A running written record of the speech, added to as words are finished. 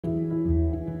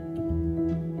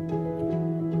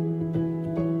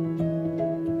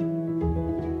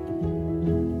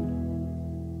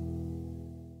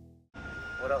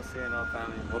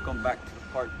Welcome back to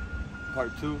part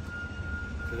 2.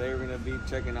 Today we're gonna be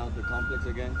checking out the complex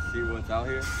again, see what's out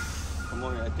here. Come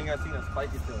on, I think I seen a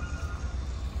spiky tail.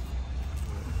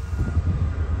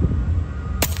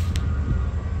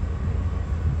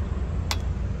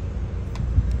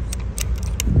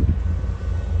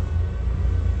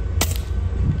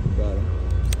 Got him.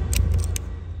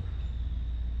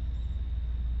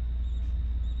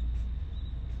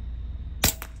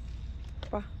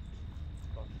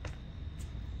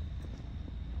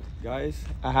 Guys,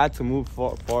 I had to move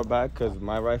far back because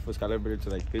my rifle is calibrated to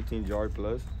like 15 yard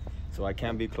plus, so I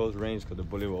can't be close range because the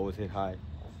bullet will always hit high.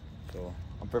 So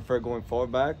I prefer going far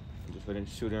back and just letting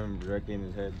shoot him directly in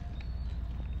his head.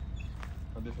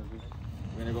 We're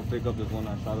gonna go pick up this one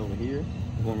I shot over here,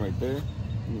 the one right there,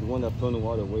 and the one that fell in the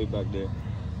water way back there.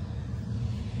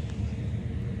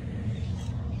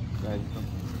 Guys, come.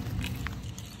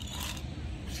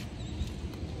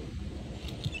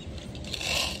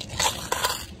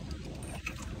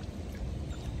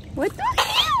 What the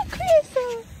hell, Chris?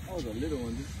 That was a little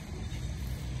one, dude.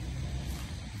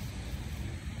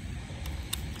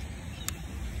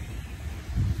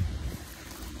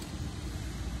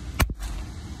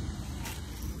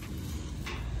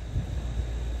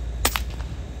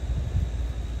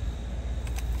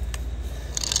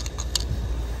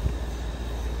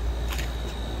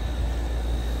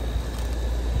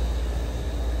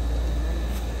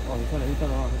 Oh, he's trying to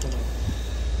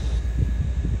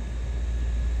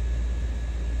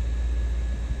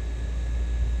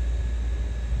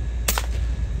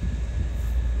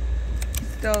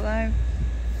Still alive.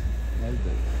 That's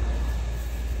good.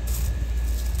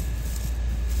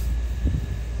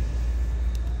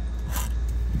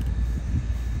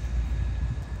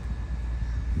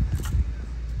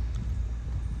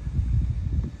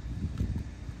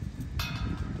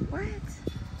 What?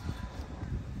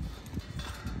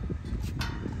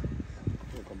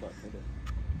 Come back,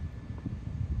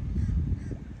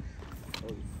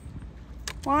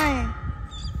 Why?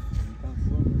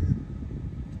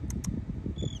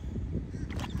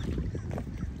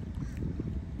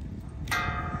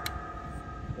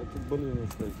 That's a bullet in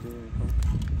his face, dude.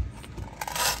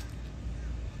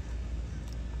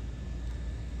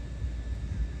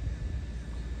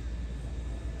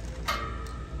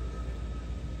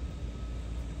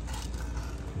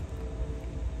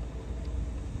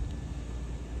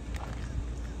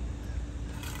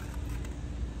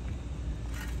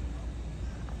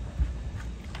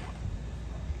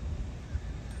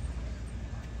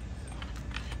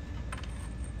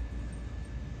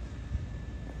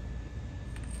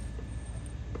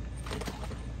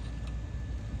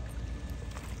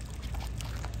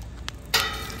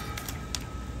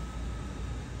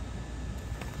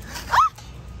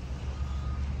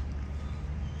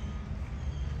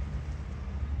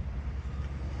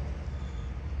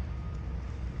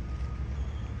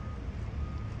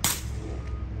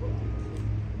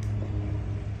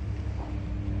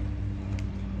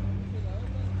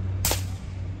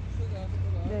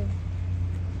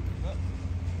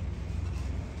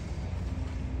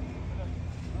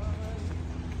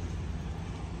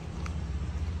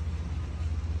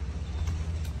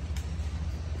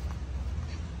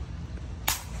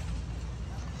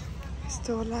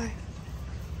 Still alive.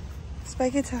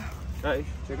 Spiky tail. Guys,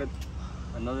 check out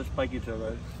another spiky tail,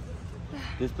 guys.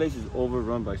 This place is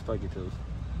overrun by spiky tails.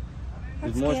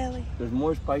 That's scary. There's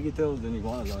more spiky tails than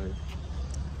iguanas out here.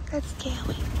 That's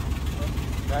scary.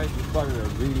 Guys, these spots are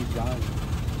really giant.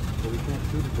 So we can't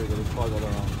shoot it because there's spots all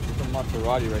around. There's a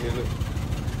Maserati right here, look.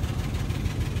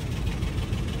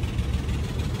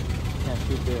 Can't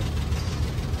shoot there.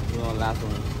 We're on the last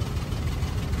one.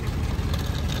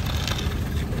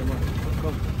 Come on, let's go.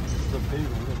 It's a big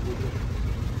one. Let's go there.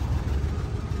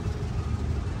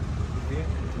 You see it?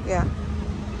 Yeah.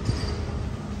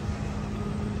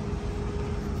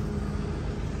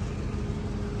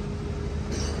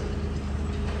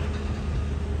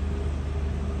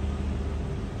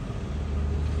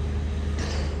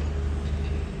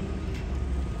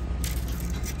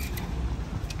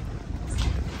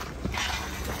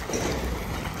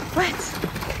 What?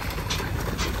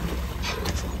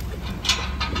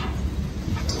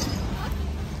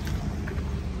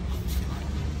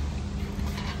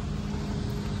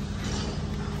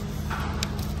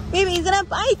 Baby, he's gonna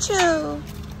bite you.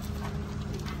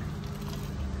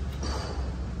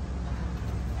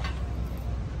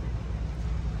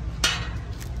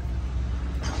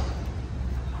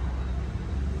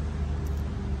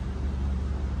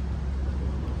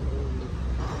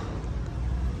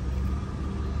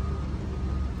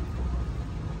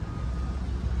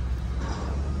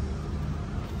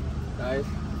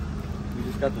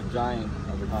 got the giant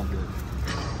of the complex.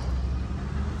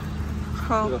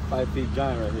 Oh. Look at a 5 feet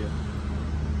giant right here.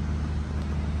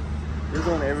 This is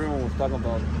the one everyone was talking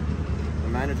about. The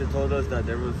manager told us that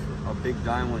there was a big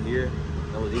giant one here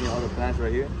that was eating all the plants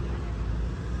right here.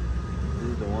 This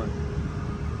is the one.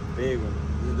 Big one.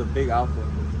 This is the big alpha.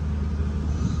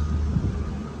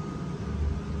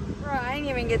 Bro, I didn't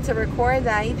even get to record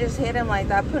that. He just hit him like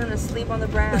that, put him to sleep on the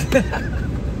branch.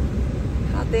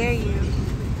 How dare you?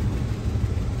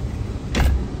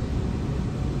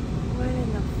 What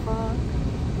in the fuck?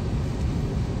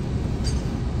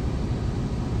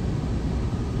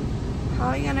 How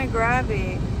are you gonna grab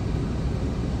it?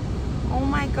 Oh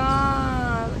my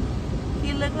god.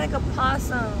 He looked like a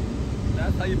possum.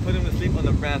 That's how you put him to sleep on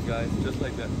the branch, guys. Just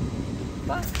like that.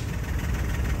 Fuck.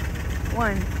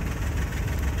 One.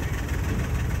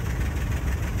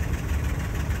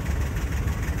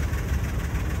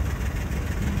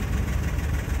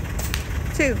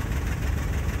 Two.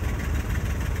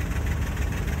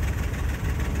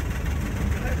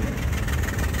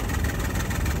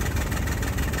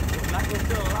 The black one's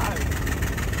still alive.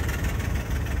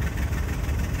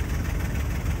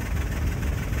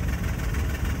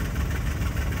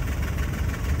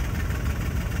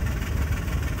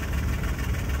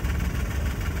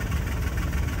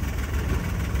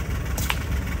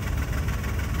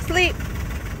 Sleep.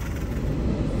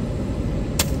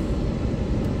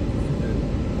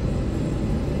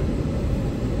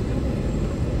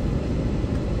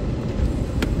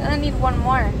 I need one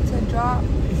more to drop.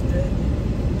 He's dead.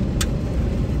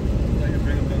 Now you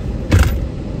bring him down.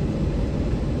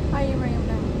 How you bring him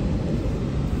down?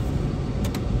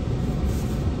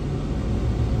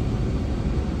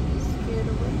 Scared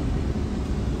away.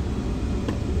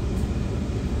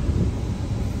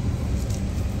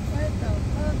 What the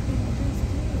fuck did you just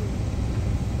do?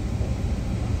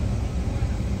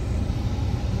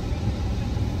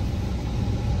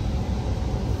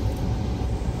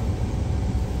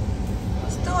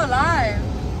 Still alive.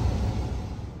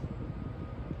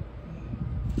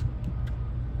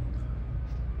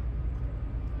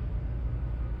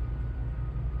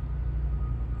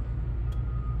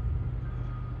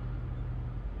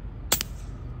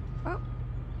 Oh.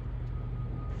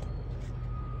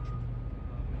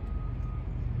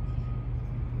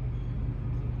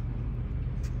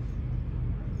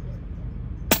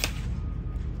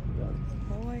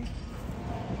 Boy.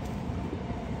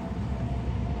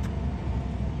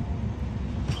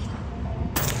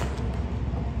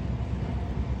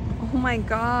 Oh my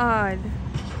god.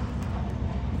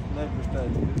 Never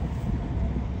started, dude.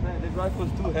 Man, this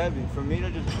rifle's too heavy. For me to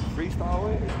just freestyle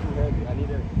it, it's too heavy. I need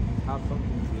to have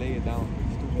something to lay it down.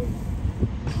 It's too heavy.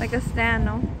 Like a stand,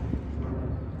 no?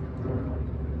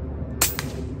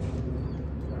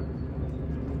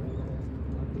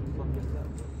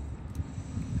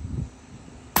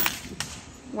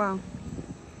 Wow.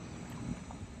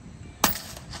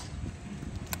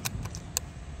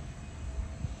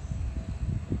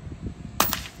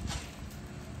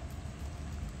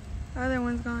 The other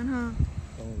one's gone, huh?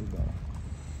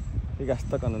 He got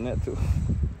stuck on the net too.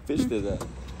 Fish did that.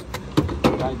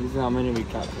 Guys, this is how many we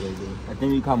caught today, dude. I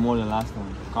think we caught more than last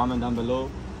time. Comment down below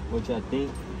what you think.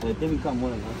 I think we caught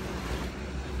more than last time.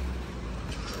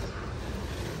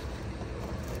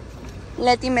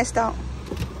 Letty missed out.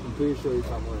 I'm pretty sure we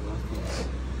caught more than last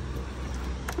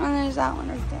time. And there's that one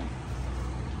right there.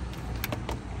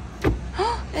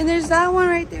 And there's that one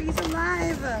right there. He's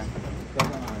alive.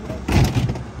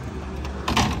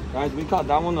 Guys, we caught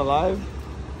that one alive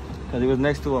because he was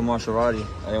next to a Maserati.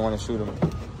 I didn't want to shoot him.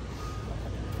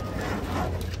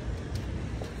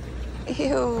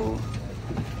 Ew.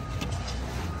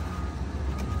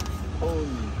 Holy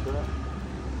crap.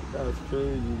 That was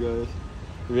crazy, guys.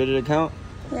 You ready to count?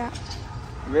 Yeah.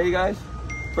 You ready, guys?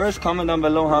 First, comment down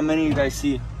below how many you guys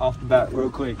see off the bat, real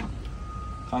quick.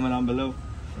 Comment down below.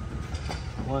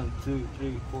 1, 2,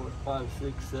 3, 4, 5,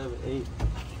 6, 7, 8,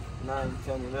 9,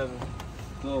 10, 11,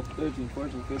 12, 13,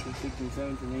 14, 15, 16,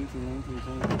 17, 18, 19,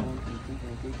 20, 21, 22,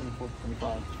 23, 24,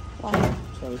 25. Wow.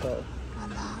 25.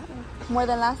 More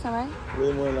than last time, right?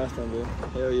 Way more than last time, babe.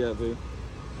 Hell yeah, babe.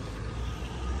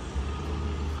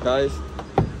 Guys,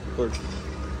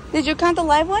 of Did you count the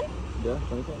live one? yeah,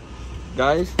 25.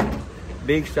 Guys,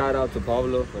 big shout out to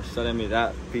Pablo for selling me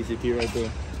that PCP right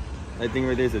there. That thing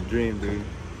right there is a dream, dude.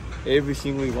 Every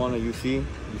single iguana you see, you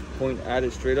point at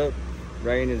it straight up,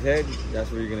 right in his head,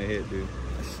 that's where you're gonna hit, dude.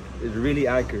 It's really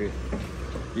accurate.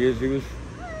 Years views.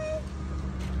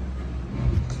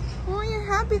 Oh, you're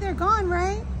happy they're gone,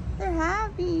 right? They're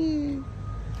happy.